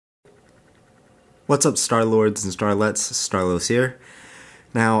What's up, Starlords and Starlets? Starlos here.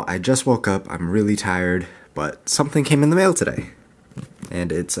 Now, I just woke up, I'm really tired, but something came in the mail today. And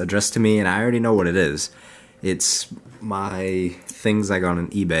it's addressed to me, and I already know what it is. It's my things I got on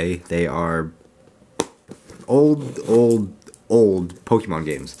eBay. They are old Pokemon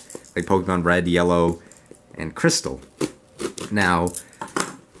games. Like Pokemon Red, Yellow, and Crystal. Now,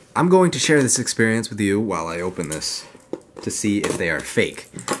 I'm going to share this experience with you while I open this to see if they are fake.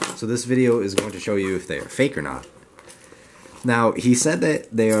 So this video is going to show you if they are fake or not. Now, he said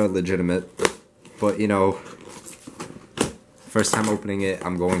that they are legitimate, but you know, first time opening it,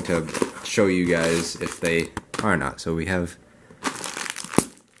 I'm going to show you guys if they are not. So we have,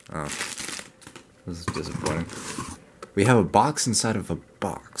 oh, this is disappointing. We have a box inside of a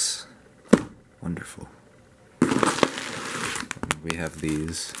box. Wonderful. We have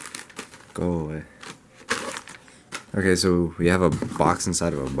these. Go away. Okay, so we have a box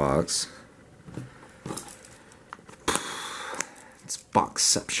inside of a box. It's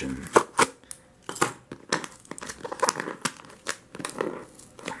boxception.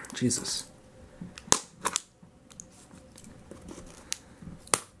 Jesus.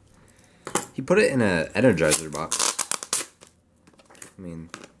 He put it in an Energizer box. I mean,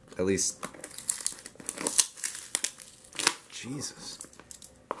 at least... Jesus.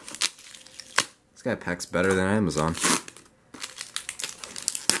 This guy packs better than Amazon.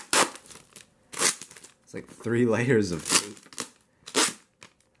 It's like 3 layers of tape.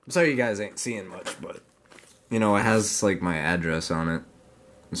 I'm sorry you guys ain't seeing much, but you know, it has like my address on it,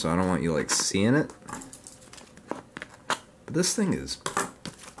 so I don't want you like seeing it. But this thing is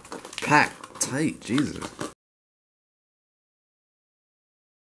packed tight, Jesus.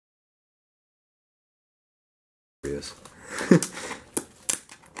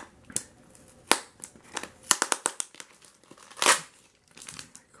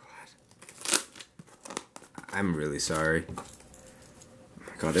 I'm really sorry. Oh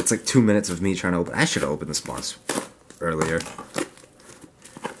my god, it's like 2 minutes of me trying to open. I should have opened this box earlier.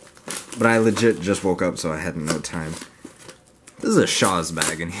 But I legit just woke up, so I had no time. This is a Shaw's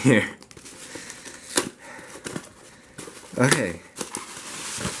bag in here. Okay.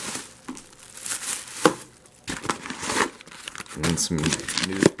 And some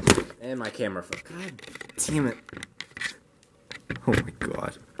new... And my camera fell. God damn it. Oh my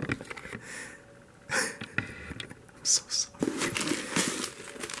god. I'm so sorry.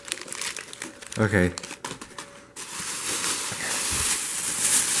 Okay.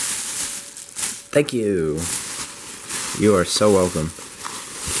 Thank you. You are so welcome.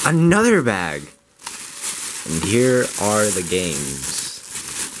 Another bag. And here are the games.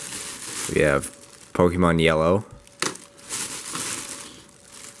 We have Pokemon Yellow.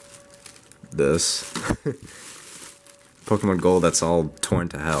 This. Pokemon Gold, that's all torn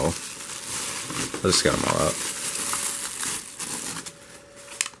to hell. I'll just get them all out.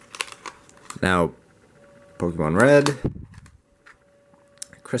 Now, Pokemon Red,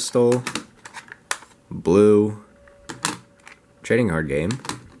 Crystal, Blue, Trading Card Game,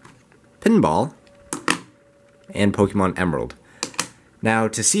 Pinball, and Pokemon Emerald. Now,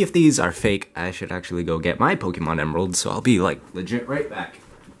 to see if these are fake, I should actually go get my Pokemon Emerald, so I'll be like legit right back.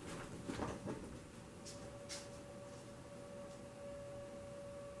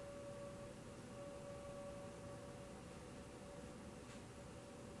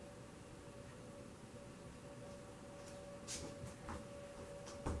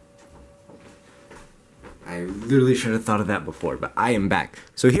 I literally should have thought of that before, but I am back.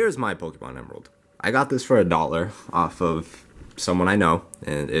 So here's my Pokemon Emerald. I got this for $1 off of someone I know,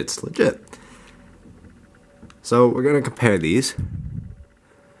 and it's legit. So we're gonna compare these.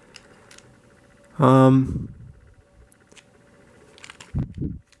 I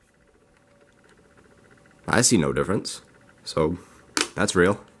see no difference, so that's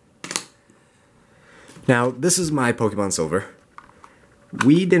real. Now, this is my Pokemon Silver.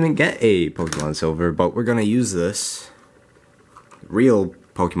 We didn't get a Pokemon Silver, but we're gonna use this real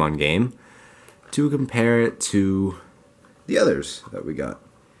Pokemon game to compare it to the others that we got.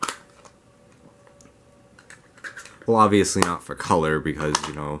 Well, obviously not for color, because,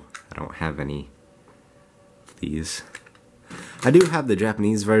 you know, I don't have any of these. I do have the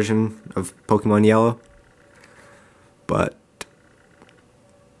Japanese version of Pokemon Yellow, but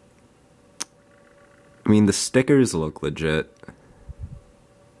I mean, the stickers look legit.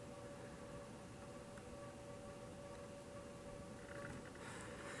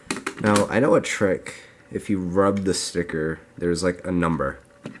 Now, I know a trick. If you rub the sticker, there's like a number.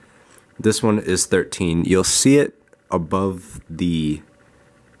 This one is 13. You'll see it above the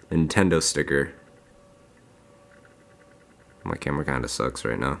Nintendo sticker. My camera kind of sucks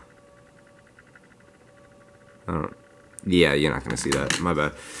right now. Yeah, you're not gonna see that. My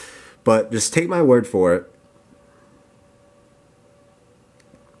bad. But just take my word for it.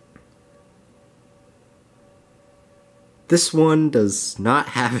 This one does not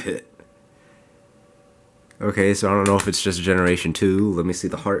have it. Okay, so I don't know if it's just Generation 2. Let me see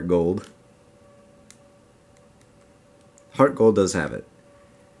the Heart Gold. Heart Gold does have it.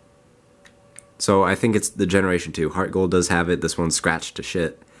 So I think it's the Generation 2. Heart Gold does have it. This one's scratched to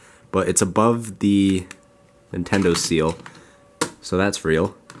shit. But it's above the Nintendo seal. So that's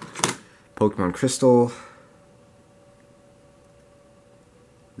real. Pokemon Crystal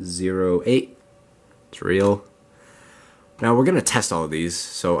 08. It's real. Now we're gonna test all of these.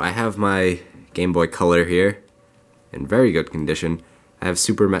 So I have my Game Boy Color here in very good condition. I have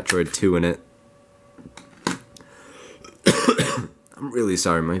Super Metroid 2 in it. I'm really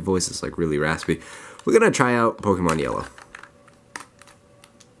sorry, my voice is like really raspy. We're gonna try out Pokemon Yellow.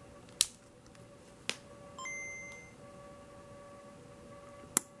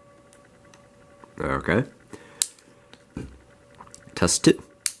 Okay. Test 2.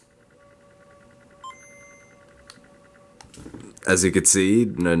 As you can see,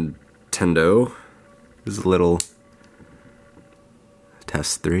 Nintendo is a little.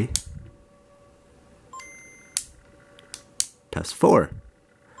 Test 3. Test 4.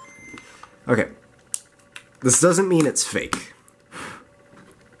 Okay. This doesn't mean it's fake.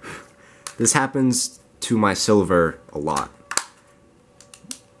 This happens to my silver a lot.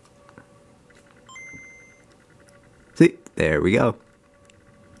 See? There we go.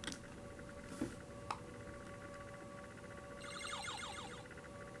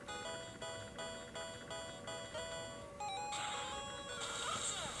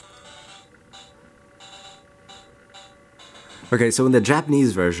 Okay, so in the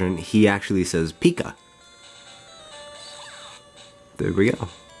Japanese version, he actually says Pika. There we go.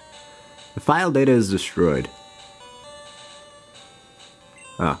 The file data is destroyed.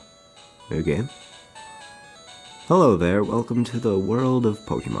 Ah, new game. Hello there, welcome to the world of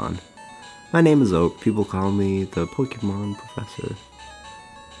Pokemon. My name is Oak, people call me the Pokemon Professor.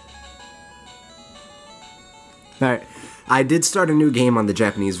 Alright, I did start a new game on the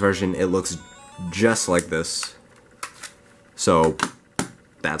Japanese version, it looks just like this. So,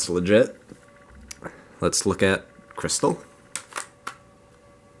 that's legit. Let's look at Crystal.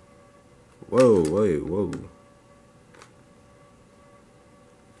 Whoa, whoa.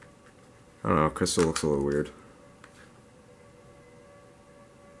 I don't know, Crystal looks a little weird.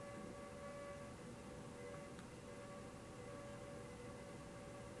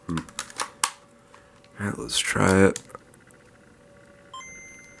 Alright, let's try it.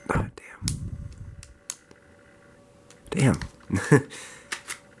 Oh, damn.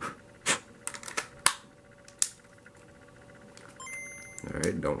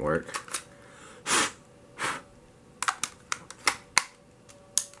 Alright, don't work.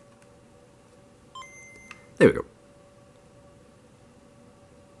 There we go.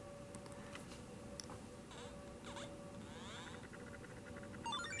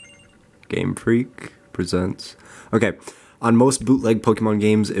 Game Freak presents. Okay, on most bootleg Pokemon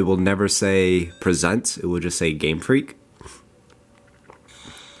games, it will never say presents, it will just say Game Freak.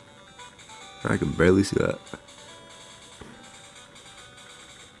 I can barely see that.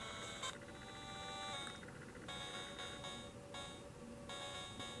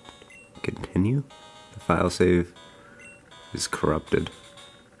 Continue? The file save is corrupted.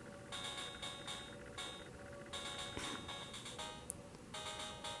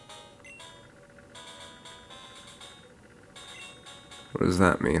 What does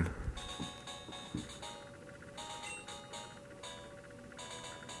that mean?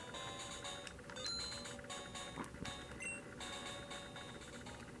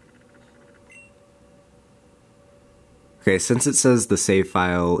 Okay, since it says the save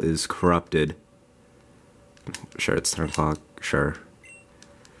file is corrupted, sure, it's 10 o'clock, sure.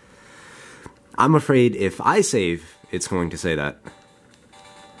 I'm afraid if I save, it's going to say that.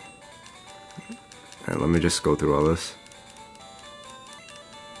 Alright, let me just go through all this.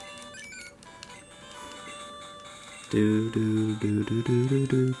 Do.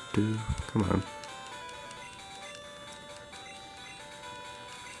 Come on.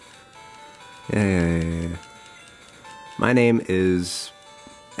 Yeah. My name is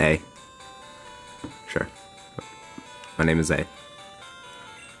A. Sure. My name is A.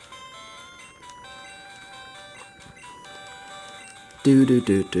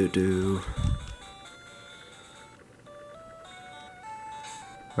 Do.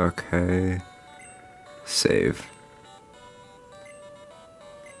 Okay. Save.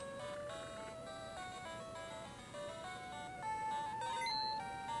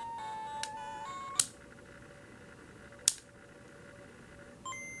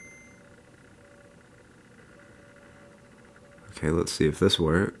 Okay, let's see if this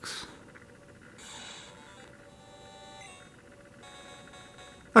works.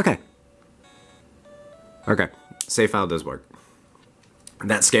 Okay. Okay, save file does work.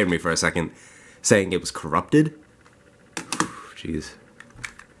 That scared me for a second, saying it was corrupted. Jeez.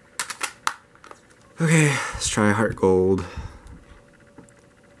 Okay, let's try Heart Gold.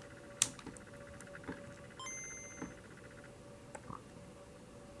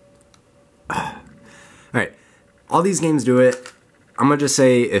 Alright, all these games do it. I'm gonna just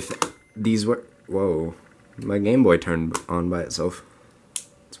say if these were... Whoa, my Game Boy turned on by itself.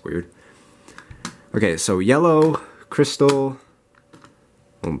 It's weird. Okay, so yellow, crystal...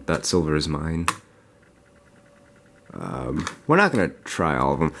 Well, that silver is mine. We're not gonna try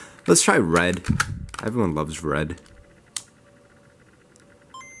all of them. Let's try red. Everyone loves red.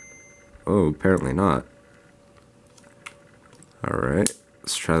 Oh, apparently not. Alright,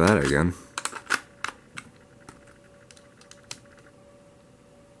 let's try that again.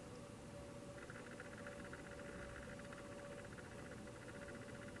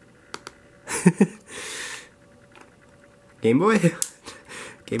 Game Boy?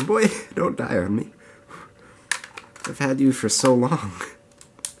 Game Boy, don't die on me. I've had you for so long.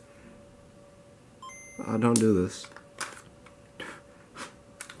 Oh, don't do this.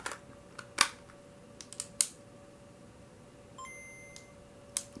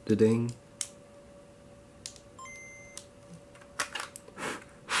 Da-ding.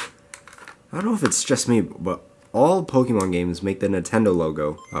 I don't know if it's just me, but all Pokemon games make the Nintendo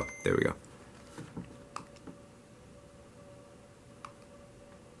logo. Oh, there we go.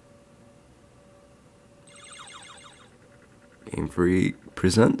 Game Freak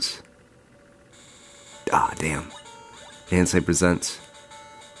presents. Ah, damn. Can't say presents.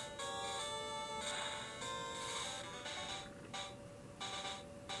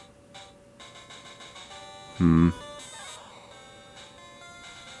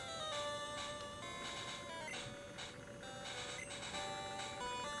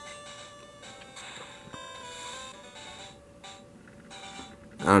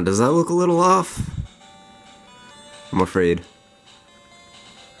 Does that look a little off? I'm afraid.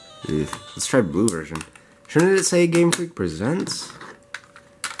 Ugh. Let's try blue version. Shouldn't it say Game Freak Presents?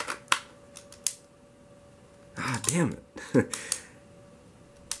 Ah, damn it.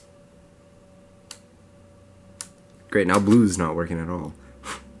 Great, now blue's not working at all.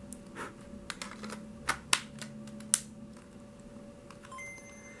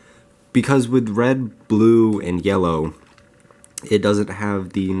 Because with red, blue, and yellow, it doesn't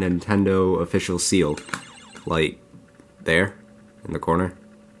have the Nintendo official seal. Like, there, in the corner.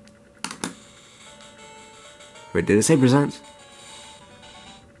 Wait, did it say presents?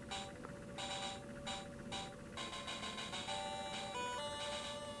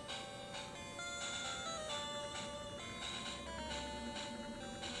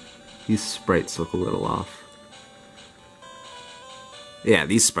 These sprites look a little off. Yeah,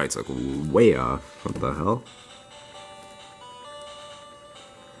 these sprites look way off. What the hell?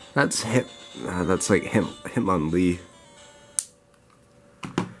 That's that's like Hitmonlee.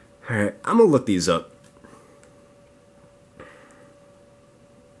 Alright, I'm gonna look these up.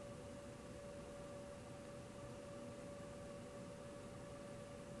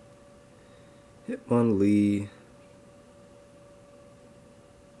 Hitmonlee.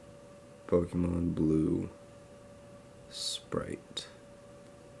 Pokemon Blue. Sprite.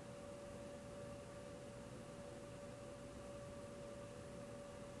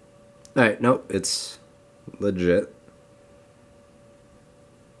 Alright, nope, it's legit.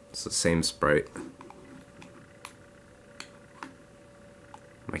 It's the same sprite.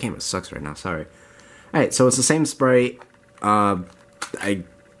 My camera sucks right now, sorry. Alright, so it's the same sprite. I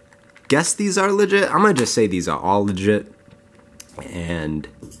guess these are legit. I'm gonna just say these are all legit. And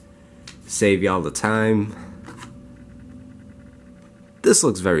save y'all the time. This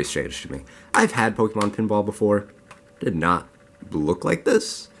looks very strange to me. I've had Pokemon Pinball before. Did not look like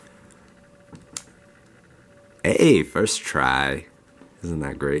this. Hey, first try. Isn't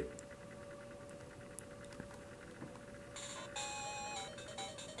that great?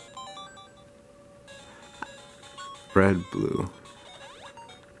 Red, blue.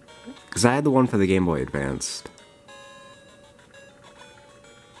 Because I had the one for the Game Boy Advanced.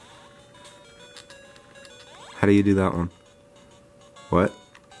 How do you do that one? What?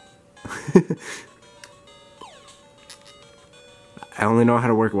 I only know how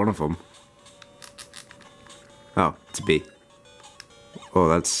to work one of them. Oh, it's B. Oh,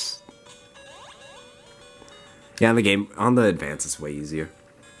 that's... Yeah, on the game, on the Advance, it's way easier.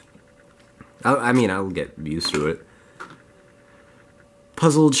 I mean, I'll get used to it.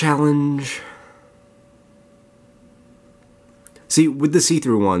 Puzzle challenge. See, with the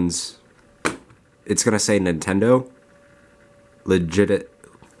see-through ones, it's gonna say Nintendo. Legit,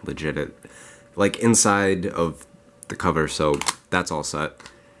 like inside of the cover, so that's all set.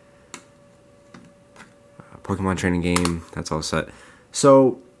 Pokemon training game, that's all set.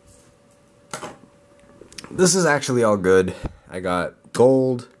 So, this is actually all good. I got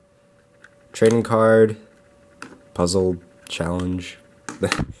gold, trading card, puzzle challenge,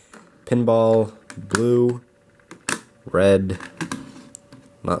 pinball, blue, red,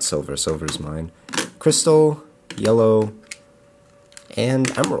 not silver, silver's mine, crystal, yellow,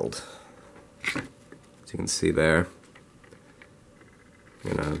 and emerald. As you can see there,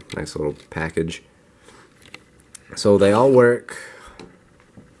 in a nice little package. So they all work.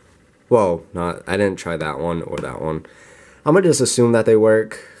 Well, I didn't try that one or that one. I'm gonna just assume that they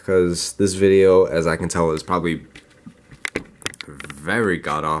work, because this video, as I can tell, is probably very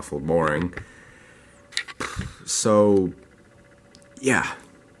god-awful boring. So, yeah.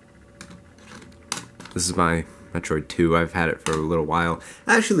 This is my Metroid 2. I've had it for a little while.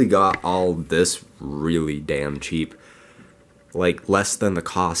 I actually got all this really damn cheap. Like, less than the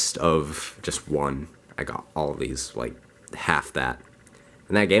cost of just one. I got all of these, like, half that.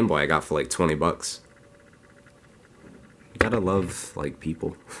 And that Game Boy I got for like 20 bucks. You gotta love, like,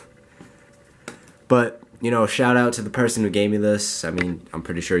 people. But, you know, shout out to the person who gave me this. I mean, I'm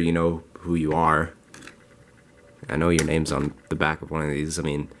pretty sure you know who you are. I know your name's on the back of one of these. I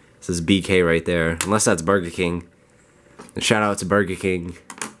mean, it says BK right there. Unless that's Burger King. And shout out to Burger King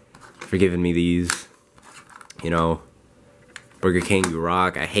for giving me these. You know, Burger King, you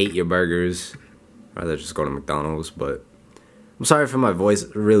rock. I hate your burgers. I'd rather just go to McDonald's, but I'm sorry for my voice,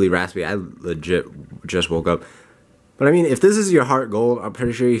 really raspy. I legit just woke up. But I mean, if this is your heart goal, I'm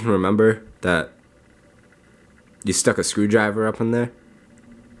pretty sure you can remember that you stuck a screwdriver up in there.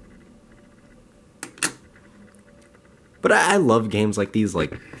 But I love games like these,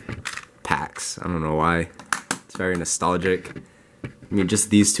 like packs. I don't know why. It's very nostalgic. I mean, just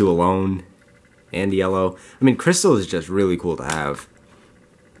these two alone, and yellow. I mean, crystal is just really cool to have.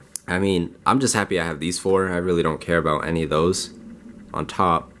 I mean, I'm just happy I have these four. I really don't care about any of those on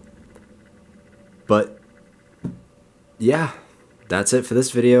top. But, yeah, that's it for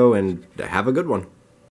this video, and have a good one.